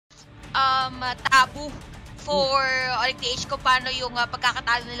tabu for Onic PH kung paano yung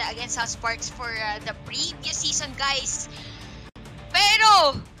pagkakatalo nila against Sunsparks for the previous season, guys.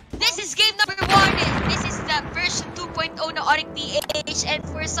 Pero this is game number 1. This is the version 2.0 na Onic PH, and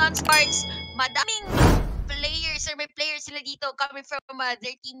for Sunsparks, madaming players or may players sila dito coming from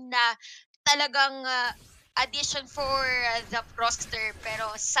their team na talagang addition for the roster, pero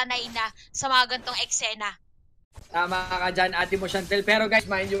sanay na sa mga gantong eksena. Tama ka dyan, Ate mo Chantel. Pero guys,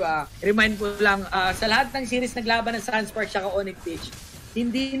 mind you, remind ko lang, sa lahat ng series naglaban ng Sunsparks at Onic PH,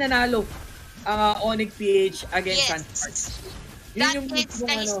 hindi nanalo ang Onic PH against Sunsparks. That is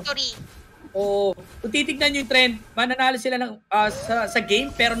the history. Oo. Kung titignan yung trend, mananalo sila ng, sa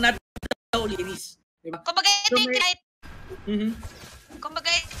game, pero not the series. Diba? Kumbaga ito yung right.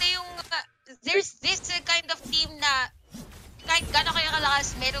 Kumbaga ito yung, there's this kind of team na kahit gano'n kayo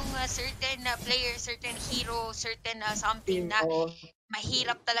kalakas, merong certain player, certain hero, certain something na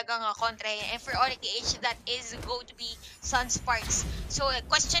mahirap talagang kontra. And for Onic PH, that is going to be Sunsparks. So,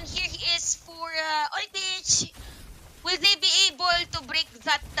 question here is for Onic PH, will they be able to break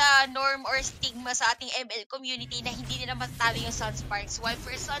that norm or stigma sa ating ML community na hindi nila matatalo yung Sunsparks? While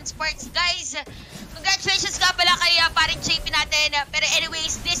for Sunsparks, guys, congratulations nga pala kay paring JP natin. Pero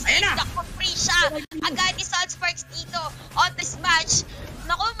anyways, this is the Capricia agad ni Sunsparks dito on this match.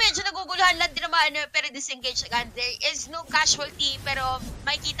 Naku, medyo naguguluhan lang din naman, pero disengage agad. There is no casualty, pero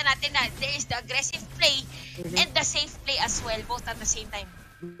makikita natin na there is the aggressive play and the safe play as well, both at the same time.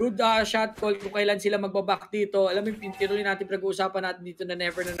 Good shot call kung kailan sila magbaback dito. Alam mo, tinuloy natin pag-uusapan natin dito na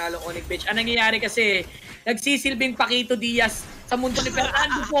never nanalo Onic PH. Ang nangyayari kasi, nagsisilbing Paquito Diaz sa mundo ni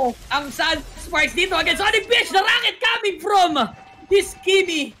Fernando po ang Sunsparks dito against Onic PH. The rocket coming from this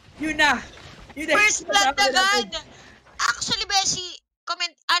Kimi. Yun na. First blood agad. Actually, Beshi,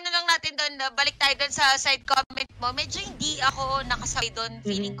 comment, ano lang natin doon, balik tayo doon sa side comment mo. Medyo hindi ako nakasabay doon.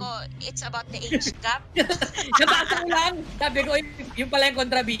 Feeling ko, it's about the age gap. Nabasa ko lang. Sabi ko, yung pala yung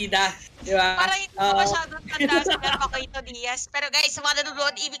kontrabida. Diba? Parang hindi ko masyadong tanda sa Paquito Diaz. Pero guys, sa mga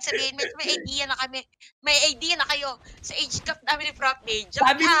nanonood, ibig sabihin, may idea na kami. May idea na kayo sa age gap namin ni Prof.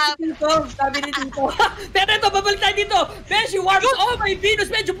 Sabi ni Tito. Pero ito, babalik tayo dito. Beshi Warps, oh my Venus,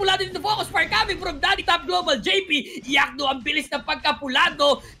 medyo pulado dito. Focus fire coming from Danny Top Global. JP, Yakdo, ang bilis ng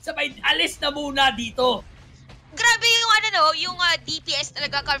pagkapulado. Sabay, alis na muna dito. Grabe yung yung DPS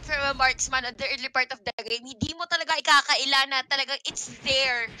talaga, confirm marksman at the early part of the game. Hindi mo talaga ikakaila na talagang it's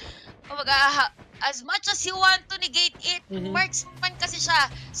there. Kumbaga, as much as you want to negate it, marksman kasi siya.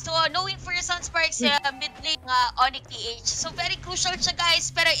 So, knowing for your Sunsparks, mid lane Onic PH. So, very crucial siya,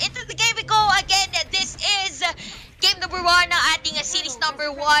 guys. Pero into the game we go again. This is game number 1 ng ating series number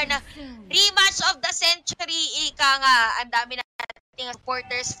 1. Rematch of the century. Ika nga, ang dami nating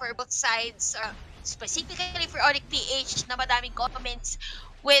supporters for both sides. Specifically for Onic PH na madaming comments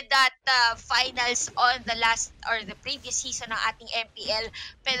with that finals on the last or the previous season ng ating MPL.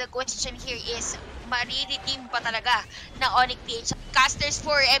 Pero the question here is, mariredeem pa talaga ng Onic PH? Casters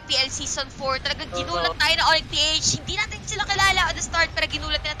for MPL Season 4, talagang ginulat tayo ng Onic PH. Hindi natin sila kilala at the start, pero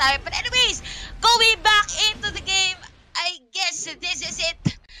ginulat na tayo. But anyways, going back into the game, I guess this is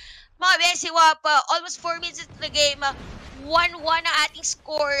it. Mga Besiwap, almost 4 minutes into the game, 1-1 ang ating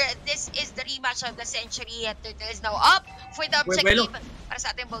score. This is the rematch of the century. Turtle is now up for the objective para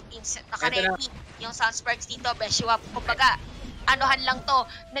sa ating both teams. Naka-ready yung Sunsparks dito. Besiwap, kumbaga, anuhan lang to.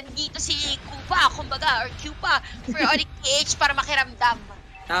 Nandito si Kupa, kumbaga, or Kupa for Onic PH para makiramdam.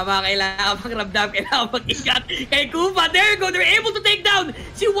 Tama, kailangan magramdam, kailangan mag-ingat kay Kupa. There you go, they're able to take down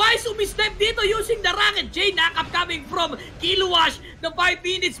si Wise, umistep dito using the rocket. J, knock-up coming from Kilowash. The 5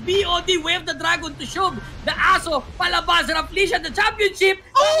 minutes, BO3, Wave the Dragon to Shog. The Aso, palabas, Raflisha, the championship.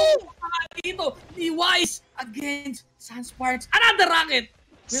 Oh! Dito, ni Wise against Sunsparks. Another rocket.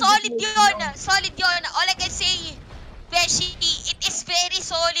 Solid yun, solid yun. All I can say, Beshi, it is very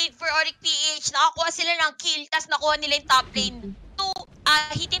solid for Onic PH. Nakakuha sila ng kill, tapos nakuha nila yung top lane.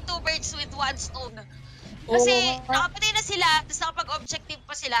 Hitting 2 birds with 1 stone. Kasi nakapatay na sila, tapos nakapag-objective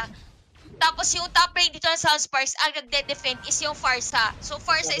pa sila. Tapos yung top lane dito ng Sunsparks, ang nagde-defend is yung Farsa. So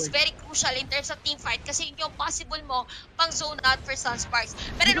Farsa is very crucial in terms of team fight kasi yung possible mo pang zone out for Sunsparks.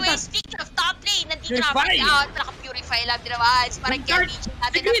 But anyway, speaking of top lane, nandito na out, naka-purify lang din naman. Parang Kermich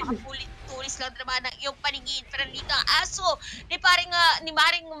natin, naka-tulis lang din naman yung paningin. Pero nandito ang Aso, ni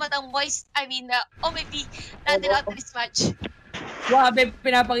Maring Matang Voice, OMP, natin natin this match. Wabe,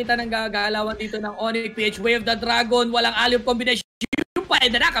 pinapakita ng gagalawan dito ng Onic PH. Wave the Dragon, walang aliw combination. Yung pa,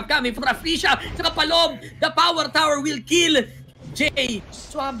 the knock-up coming from Raflisha. Sa kapalom, the power tower will kill Jay.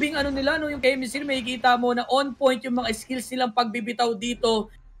 Swabing nila, yung chemistry, makikita mo na on point yung mga skills nilang pagbibitaw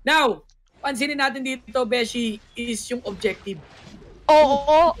dito. Now, pansinin natin dito, Beshi, is yung objective.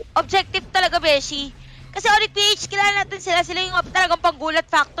 Oo, objective talaga, Beshi. Kasi Onic PH, kilala natin sila. Sila yung talagang panggulat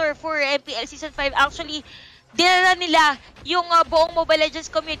factor for MPL Season 5. Actually, dinala nila yung buong Mobile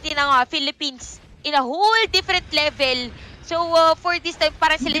Legends community ng Philippines in a whole different level. So, for this time,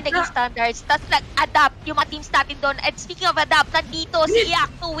 parang sila naging standards. Tapos nag-adapt yung mga teams natin doon. And speaking of adapt, nandito si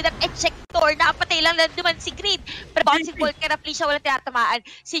Iacto with an ejector. Nakapatay lang naman si Grid. Pero bouncing ball, kaya na siya walang tinatamaan.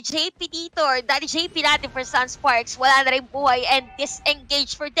 Si JP dito, Daddy JP natin for Sunsparks. Wala na rin buhay and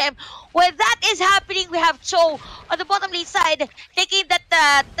disengage for them. While that is happening, we have Cho on the bottom lane side taking that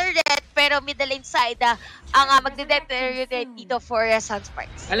turret. Pero middle lane side, ang magde-deteriorate dito for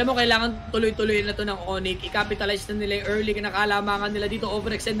Sunsparks. Alam mo, kailangan tuloy-tuloy na to ng Onic. I-capitalize na nila yung early nakalamangan nila dito.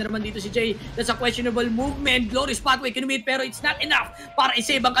 Overextend na naman dito si Jay. That's a questionable movement. Glory Spotway kinumit pero it's not enough para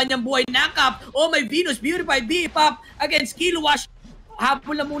isave ang kanyang buhay. Nakap. Oh, my Venus. Beautified B-Pop against Killwash.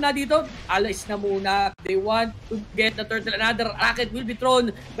 Hapon lang muna dito. Alis na muna. They want to get the turtle. Another rocket will be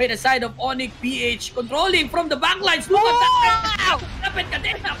thrown by the side of Onic PH. Controlling from the backlines. Look at that. Kapit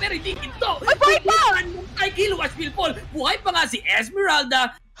kadena pero hindi ito. Ay, buhay pa! Ay, Killwash will fall. Buhay pa nga si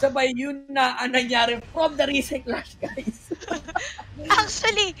Esmeralda. Sabay yun na ang nangyari from the recent clash, guys.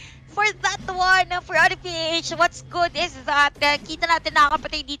 Actually, for that one, for PH, what's good is that kita natin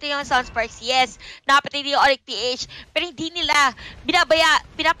nakakapatay dito yung Sunsparks. Yes, nakapatay dito yung Onic PH, pero hindi nila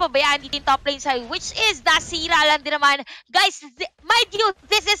pinapabayaan dito yung top lane side, which is nasira lang din naman. Guys, mind you,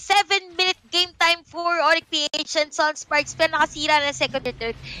 this is 7-minute game time for Onic PH and Sunsparks, pero nakasira na second or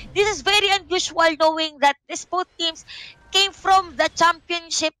third. This is very unusual knowing that these both teams came from the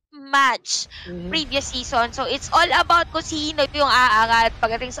championship match previous season. So, it's all about kung sino yung aangat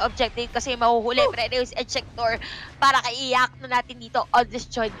pagdating sa objective kasi mahuhuli. Pero anyways, ejector para kaiyak na natin dito on this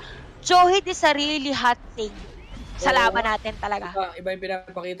joint. Johid is a really hot thing sa laban natin talaga. Iba yung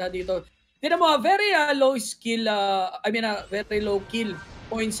pinapakita dito. Tignan mo, very low skill, very low kill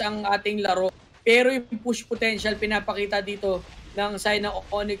points ang ating laro. Pero yung push potential pinapakita dito ng side ng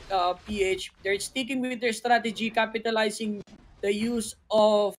Onic PH. They're sticking with their strategy, capitalizing the use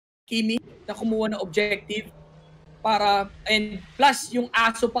of Kimi na kumuha ng objective and plus yung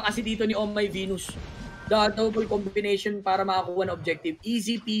aso pa kasi dito ni Oh My Venus. The double combination para makakuha ng objective.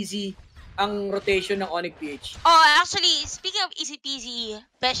 Easy peasy ang rotation ng Onic PH. Oh, actually, speaking of easy peasy,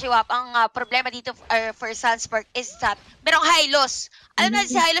 Beshiwap, ang problema dito for Sunspark is that merong high loss. Alam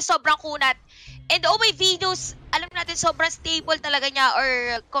natin si high loss sobrang kunat. And Oh My Venus, alam natin sobrang stable talaga niya or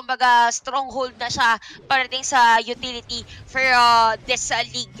kumbaga stronghold na siya parating sa utility for this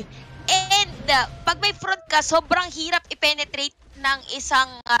league. And pag may front ka, sobrang hirap i-penetrate ng isang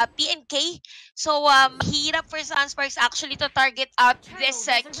PNK. So, mahirap for Sunsparks actually to target out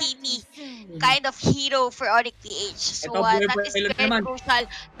this Kimi kind of hero for Onic PH. So, that is very crucial.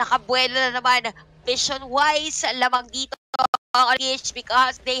 Nakabuelo na naman vision-wise lamang dito ang PH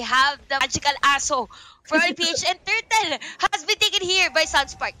because they have the magical aso for PH and Turtle has been taken here by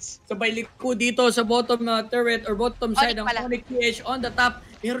Sunsparks. Sabay liko dito sa bottom turret or bottom side ng Onic PH on the top.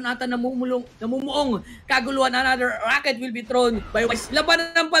 Meron ata namumuong kaguluhan. Another rocket will be thrown by Wise.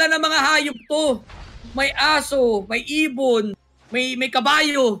 Labanan pala ng mga hayop to. May aso, may ibon, may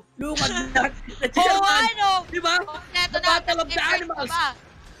kabayo. Lumad na. Ano? Diba? Neto na,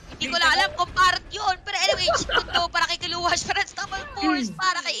 hindi ko lang alam kung part yun. Pero anyway, chikot to para kay Kiluwash. Para sa Double Force,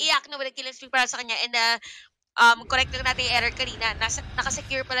 para kay Iyak na walang killing streak para sa kanya. And correct lang natin yung error kanina.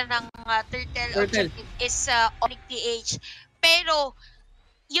 Nakasecure pala ng Turtle objective is Onic PH. Pero,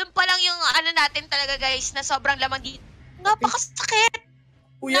 yun pa lang yung ano natin talaga guys na sobrang lamang dito. Napakasakit!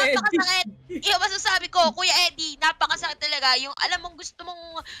 Napakasakit! Iyo masasabi ko, Kuya Eddie, napakasakit talaga. Yung alam mong gusto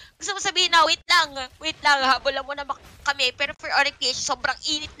mong sabihin na, wait lang, habulan mo na kami. Pero for Onic PH, sobrang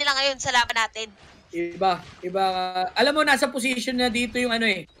init nila ngayon sa laban natin. Iba. Alam mo, nasa position na dito yung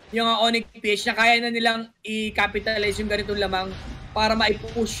yung Onic PH na kaya na nilang i-capitalize yung ganitong lamang para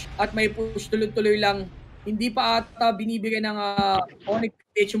mai-push at mai-push tuloy-tuloy lang. Hindi pa ata binibigay ng Onic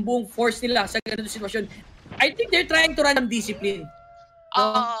PH yung buong force nila sa ganitong sitwasyon. I think they're trying to run some discipline.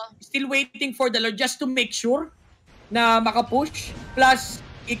 Still waiting for the Lord just to make sure na makapush. Plus,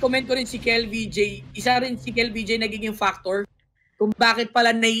 i-comment ko rin si KLVJ. Isa rin si KLVJ nagiging factor kung bakit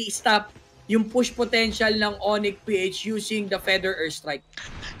pala nai-stop yung push potential ng Onic PH using the Feather Airstrike.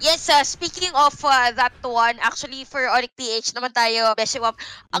 Yes, speaking of that one, actually for Onic PH naman tayo, Beshiwap,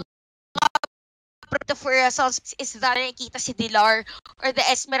 ang product for Sunsparks is that nakikita si Dilar or the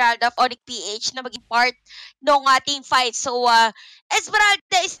Esmeralda of Onic PH na maging part ng team fight. So,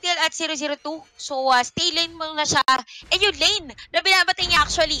 Esmeralda is still at 0-0-2. So, stay lane mo na siya. And yung lane na binabatay niya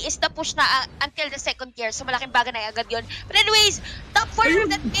actually is the push na until the second tier. So, malaking bagay na agad yun. But anyways, top 4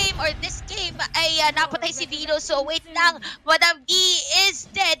 of that game or this game ay napatay si Vino. So, wait lang. Madam D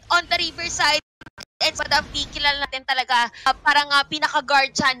is dead on the riverside. And Madam D, kilala natin talaga parang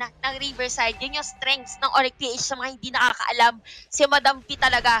pinaka-guardian ng Riverside. Yun yung strengths ng Onic PH sa mga hindi nakakaalam. Si Madam D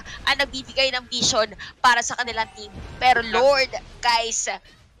talaga ang nagbibigay ng vision para sa kanilang team. Pero Lord, guys,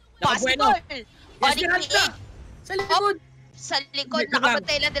 possible. Onic PH. Sa likod. Sa likod,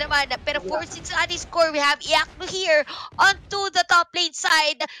 nakapatay lang din naman. Pero 4-6 ang ating score. We have Iakno here onto the top lane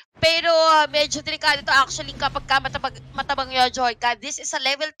side. Pero medyo delikado ito actually kapag matabang yung Johead. This is a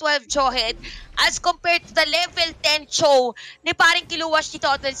level 12 Johead as compared to the level 10 Cho ni paring Kiluwash dito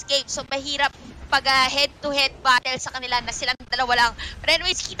on this game. So mahirap pag head-to-head battle sa kanila na silang dalawa lang. But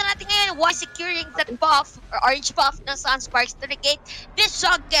anyways, kita natin ngayon why securing that buff or orange buff ng Sunsparks to negate this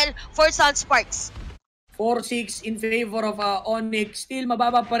jungle for Sunsparks. 4-6 in favor of Onic. Still,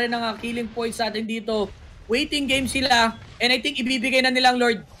 mababa pa rin ang killing points sa atin dito. Waiting game sila. And I think ibibigay na nilang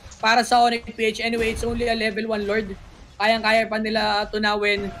Lord para sa Onic PH. Anyway, it's only a level 1 Lord. Kayang-kaya pa nila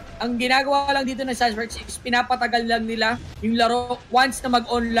tunawin. Ang ginagawa lang dito ng Sunsparks is pinapatagal lang nila yung laro once na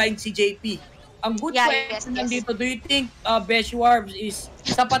mag-online si JP. Ang good question lang dito, do you think Besh Warbs is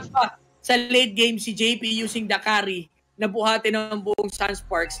sapat pa sa late game si JP using the carry na buhatin ng buong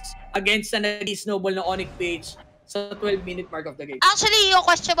Sunsparks against na nag-snowball ng Onic PH sa 12-minute mark of the game? Actually, yung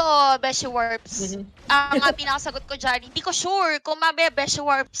question mo, Beshi Warps, ang pinakasagot ko dyan, hindi ko sure kung mamaya Beshi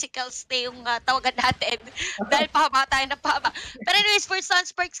Warps si Kelsey yung tawagan natin dahil pahaba tayo ng pahaba. Pero anyways, for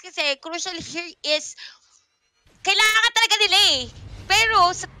Sunsparks kasi, crucial here is kailangan talaga nila eh. Pero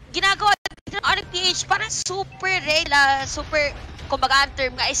sa ginagawa ng Onic PH, parang super regular, super kumbaga ang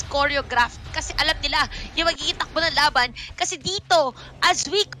term nga is choreographed kasi alam nila yung magiging takbo ng laban kasi dito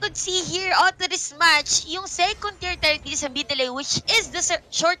as we could see here on this match yung second tier territory sa middle lane which is the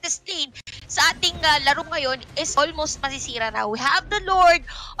shortest lane sa ating laro ngayon is almost masisira na. We have the Lord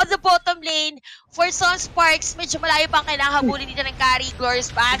on the bottom lane for Sunsparks, medyo malayo pa ang kailangan habulin dito ng carry.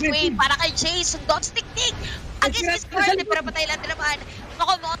 Glorious pathway para kay Jason, Dodge Technique against this Lord, pero patay lang din naman.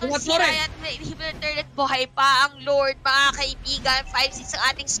 Ako mo, sira yan, internet buhay pa ang Lord, mga kaibigan. 5-6 ang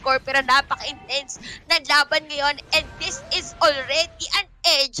ating score, pero napaka-intense na laban ngayon. And this is already an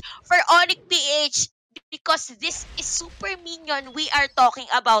edge for Onic PH because this is super minion we are talking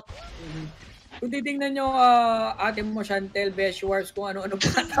about. Kung titingnan nyo, ate mo, Chantel, Besh Wars, kung ano-ano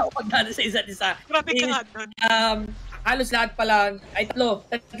pa tawag natin sa isa't isa. Grabe ka nga doon. Halos lahat pala, ay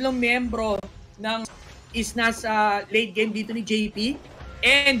tatlong membro ng is nasa late game dito ni JP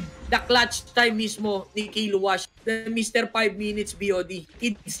and the clutch time mismo ni Kiluwash, the Mr. 5 minutes BOD.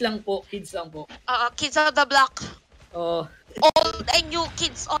 Kids lang po. Kids Kids on the block. Old and new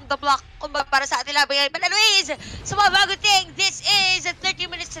kids on the block. Kumbaga para sa ating laban yan. But anyways, sa mga bago thing, this is 30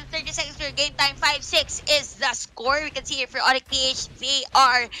 minutes and 30 seconds for game time. 5-6 is the score. We can see here for Onic PH, they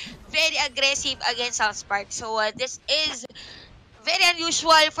are very aggressive against Sunsparks. So this is very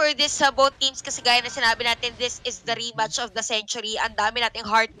unusual for this both teams kasi gaya na sinabi natin, this is the rematch of the century. Ang dami nating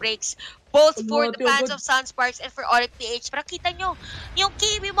heartbreaks both for the fans of Sunsparks and for Onic PH. Pero kita nyo, yung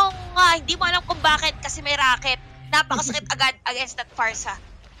Kimi mong hindi mo alam kung bakit kasi may racket. Napakasakit agad against that Farsa.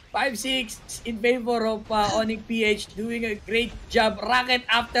 5-6 in favor of Onic PH, doing a great job. Racket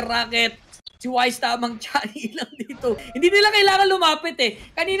after racket. Si Wise tamang chani lang dito. Hindi nila kailangan lumapit eh.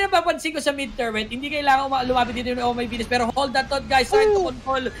 Kanina papansin ko sa mid-turret, hindi kailangan lumapit dito yung my Venus. Pero hold that thought guys, trying to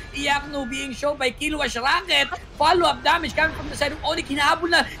control. Iakno being shown by Kiluwash. Racket, follow-up damage coming from the side of Onic. Hinahabol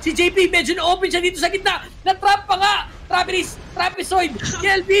na si JP, medyo na-open siya dito sa gitna. Na-trap pa nga. Trapezoid,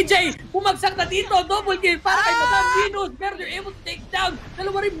 LBJ, bumagsak na dito, double kill para kay Madam Venus, pero they're able to take down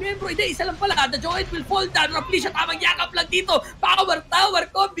dalawa rin membro, hindi, isa lang pala, the Joint will fall down, Rapli siya, tamang yakap lang dito, power tower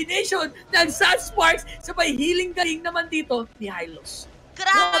combination ng Sunsparks, sabay healing galing naman dito ni Hylos.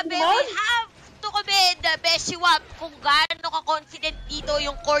 Grabe, we have to commend Beshi Wap kung gaano ka-confident dito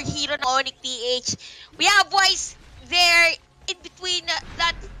yung core hero ng Onic PH. We have Wise there in between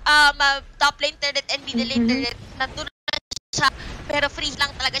that top lane turret and middle lane turret. Nandun siya, pero free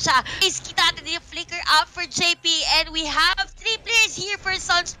lang talaga siya. Guys, kita natin yung flicker up for JP and we have 3 players here for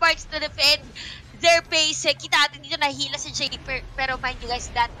Sunsparks to defend their pace. Kita natin dito nahila si JP, pero mind you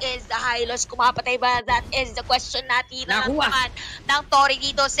guys, that is the high loss. Kumapatay ba? That is the question natin naman ng Tori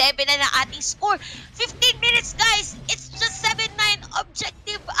dito. 7 na ng ating score. 15 minutes guys! It's just 7-9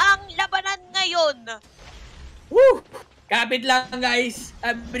 objective ang labanan ngayon. Woo! Kapit lang guys.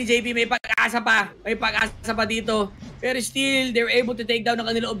 Sabi ni JP, may pag-asa pa. May pag-asa pa dito. Pero still, they're able to take down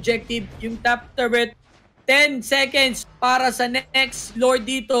ang kanilang objective. Yung top turret. 10 seconds para sa next Lord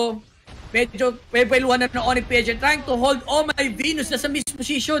dito. Medyo pepeluhan na ng Onic PH. Trying to hold my Venus na sa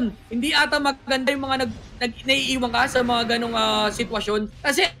misposition. Hindi ata maganda yung mga naiiwan ka sa mga ganong sitwasyon.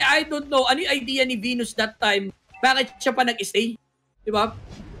 Kasi I don't know, ano yung idea ni Venus that time? Bakit siya pa nag-stay? Diba?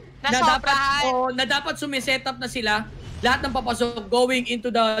 Na dapat sumiset up na sila. Lahat ng papasok going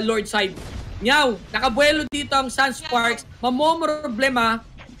into the Lord side. Nyaw, nakabuelo dito ang Sunsparks. Mamomroblema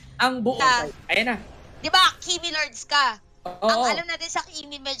ang buong side. Ayan na. Diba, Kimi Lords ka? Oo. Ang alam natin sa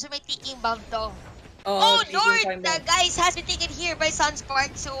Kimi, medyo may ticking bomb to. Oh Lord! Guys, has been taken here by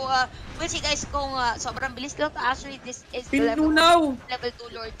Sunsparks. So, we'll see guys kung sobrang bilis lang to. Actually, this is level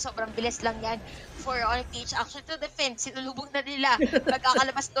 2 Lord. Sobrang bilis lang yan for Onic PH. Actually, to defend, sinulubog na nila.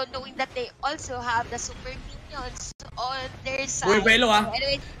 Magkakalabas doon knowing that they also have the super minions on their side.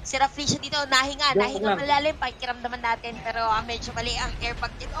 Anyway, si Raflisha dito, nahinga malalim, pakikiramdaman natin. Pero medyo mali ang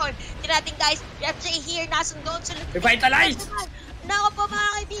airbag din on. Tinating guys, Rematch here, nasundon. Revitalize! Nako po mga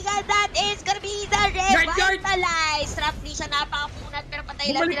kaibigan, that is gonna be the Revitalize. Raflisha napakapunat pero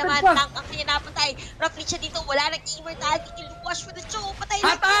patay lang din naman. Tank ang kanya napatay. Raflisha dito, wala nag-immortality. Kiluwash for the show. Patay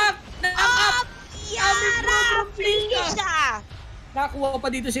lang. Hatak! Raflisha! Nakuha pa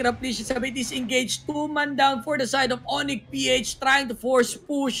dito si Raflisha. Sabi disengage. 2-man down for the side of Onic PH trying to force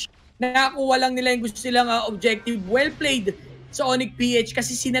push. Nakakuha lang nila yung gusto silang objective. Well played sa Onic PH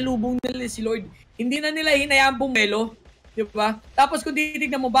kasi sinalubong nila si Lord. Hindi na nila hinayaan bumelo. Diba? Tapos kung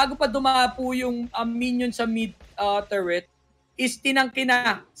titignan mo, bago pa dumapo yung minion sa mid turret, is tinangkin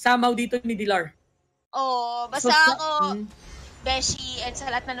na somehow dito ni Dilar. Basta ako, Beshi, and sa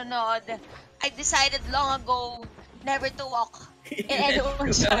lahat nanonood, I decided long ago never to walk in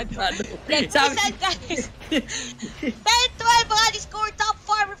anyone's shadow. Like, guys, 10-12 mga score top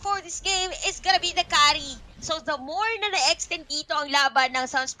farmer for this game is gonna be the carry. So, the more na na-extend dito ang laban ng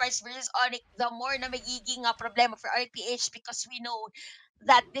Sunsparks versus Onic, the more na magiging problema for Onic PH because we know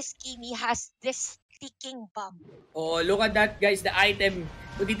that this Kimi has this ticking bomb. Look at that guys, the item.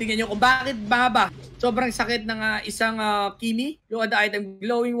 Kung titignan nyo kung bakit mahaba. Sobrang sakit ng isang Kimi. Look at the item.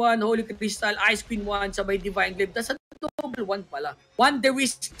 Glowing 1, Holy Crystal, Ice Queen 1, sabay Divine Glaive. Tapos double 1 pala. One the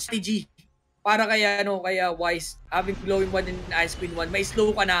risk strategy. Para kaya Wise, having Glowing 1 and Ice Queen 1, may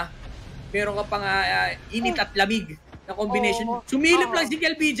slow ka na. Meron ka pang init at lamig na combination. Sumilip lang si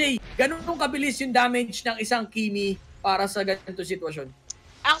KLBJ. Ganun kabilis yung damage ng isang Kimi para sa ganito sitwasyon.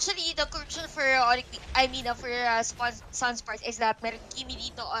 Actually, the crucial for Sunsparks is that meron Kimi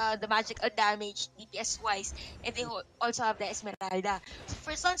dito, the magical damage, DPS-wise, and they also have the Esmeralda. So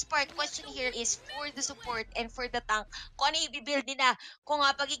for Sunsparks, question here is for the support and for the tank, kung ano i-build nila, kung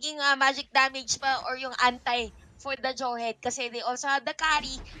pagiging magic damage pa or yung anti for the Jawhead, kasi they also have the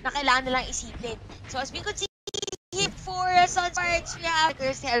carry na kailangan nilang isipin. So as we could see here for Sunsparks, we have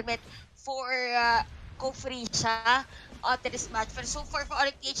Curse Helmet for Kofri siya to this match. But so far for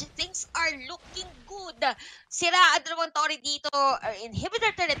Onic PH, things are looking good. Sira ang dalawang Tori dito,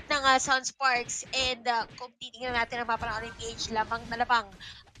 inhibitor turret ng Sunsparks, and kung titingnan natin ang mapa ng Onic PH, lamang na lamang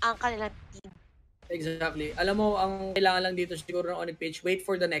ang kanilang team. Exactly. Alam mo, ang kailangan lang dito siguro ng Onic PH, wait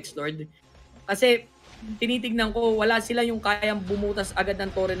for the next Lord. Kasi tinitignan ko, wala sila yung kayang bumutas agad ng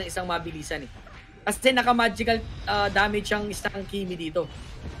Tori ng isang mabilisan eh. Kasi naka-magical damage ang isang Kimi dito.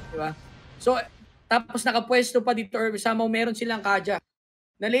 Diba? So, tapos nakapwesto pa dito or somehow meron silang Kaja.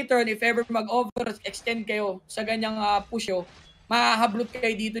 Na later on, if ever mag-overextend kayo sa ganyang push yo, mahahablot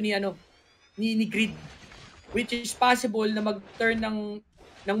kayo dito ni Grid. Which is possible na mag-turn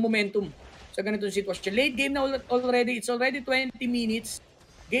ng momentum sa ganitong sitwasyon. Late game na already. It's already 20 minutes.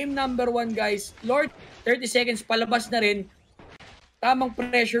 Game number 1 guys. Lord, 30 seconds palabas na rin. Tamang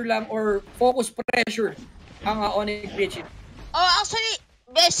pressure lang or focus pressure ang Onic PH. Actually,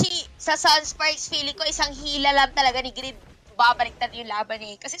 Beshi, sa Sunsparks, feeling ko isang hila lang talaga ni Grid. Babaliktad yung laban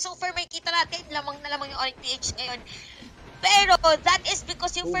eh. Kasi so far may kita natin, lamang na lamang yung Onic PH ngayon. Pero that is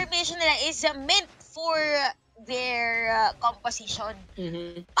because yung formation nila is meant for their composition.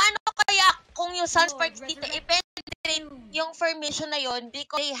 Paano kaya kung yung Sunsparks dito i-penetrate yung formation na yon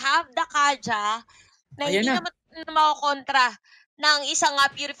because they have the Kaja na hindi naman makakontra ng isang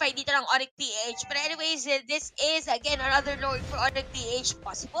purify dito ng Onic PH. But anyways, this is again another Lord for Onic PH.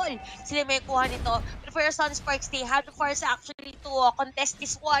 Possible sila may kuha nito. But for Sunsparks, they have to force actually to contest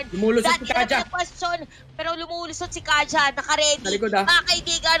this one. Lumulusot si Kaja. Question, pero lumulusot si Kaja. Naka-ready. Mga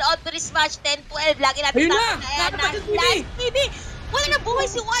kaibigan, on to this match 10-12. Lagi natin last baby. Wala na buhay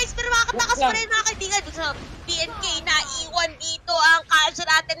si Wise, pero makakatakas pa rin mga kaibigan. Sa PNK na iwan dito ang Kaja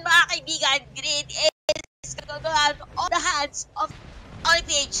natin mga kaibigan. Grid is on the hands of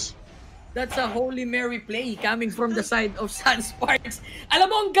Onic. That's a Holy Mary play coming from the side of Sunsparks.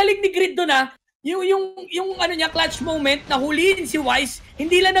 Alam mo, ang galing ni Grid doon ha. Yung ano niya, clutch moment, nahuliin si Wise,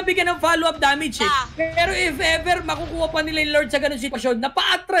 hindi lang nabigyan ng follow-up damage eh. Pero if ever makukuha pa nila yung Lord sa ganung sitwasyon,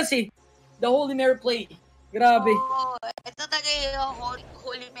 napa-atras eh. The Holy Mary play. Grabe. Oh, ito talaga yung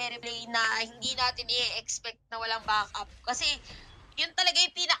Holy Mary play na hindi natin i-expect na walang backup. Kasi yun talaga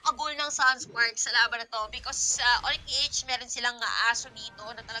yung pinaka-goal ng Sunsparks sa laban na to. Because Onic meron silang aso dito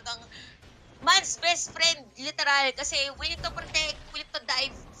na talagang man's best friend, literal. Kasi willing to protect, willing to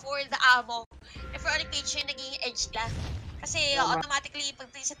dive for the ammo. And for Onic yung naging edge nila. Kasi automatically, pag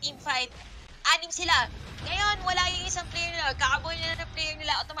sa team fight, 6 sila. Ngayon, wala yung isang player nila. Kakaboy nila ng player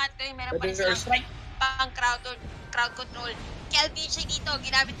nila, automatically meron pa rin silang pang crowd control. Kelvin dito,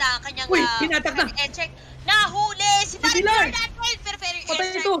 ginamit na kanyang hinatak na. check. Nahuli si Pilar natin! Pero very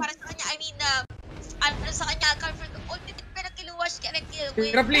ito. para sa kanya, I mean, sa kanya, confirm, ultimate pero kiluwash, kaya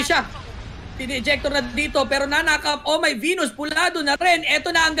replay siya. Tini-ejector na dito pero nanakap. Oh my Venus, pulado na rin. Eto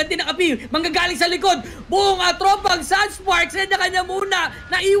na ang ganti ng api. Manggagaling sa likod. Buong tropang Sunsparks. Red na kanya muna.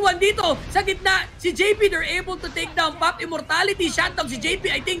 Naiwan dito sa gitna. Si JP, they're able to take down Pop Immortality. Shutdown si JP.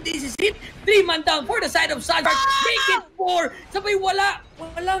 I think this is it. 3 man down for the side of Sunsparks. Make it 4. Sabay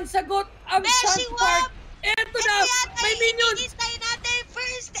walang sagot ang Sunsparks. Eto na. May minions.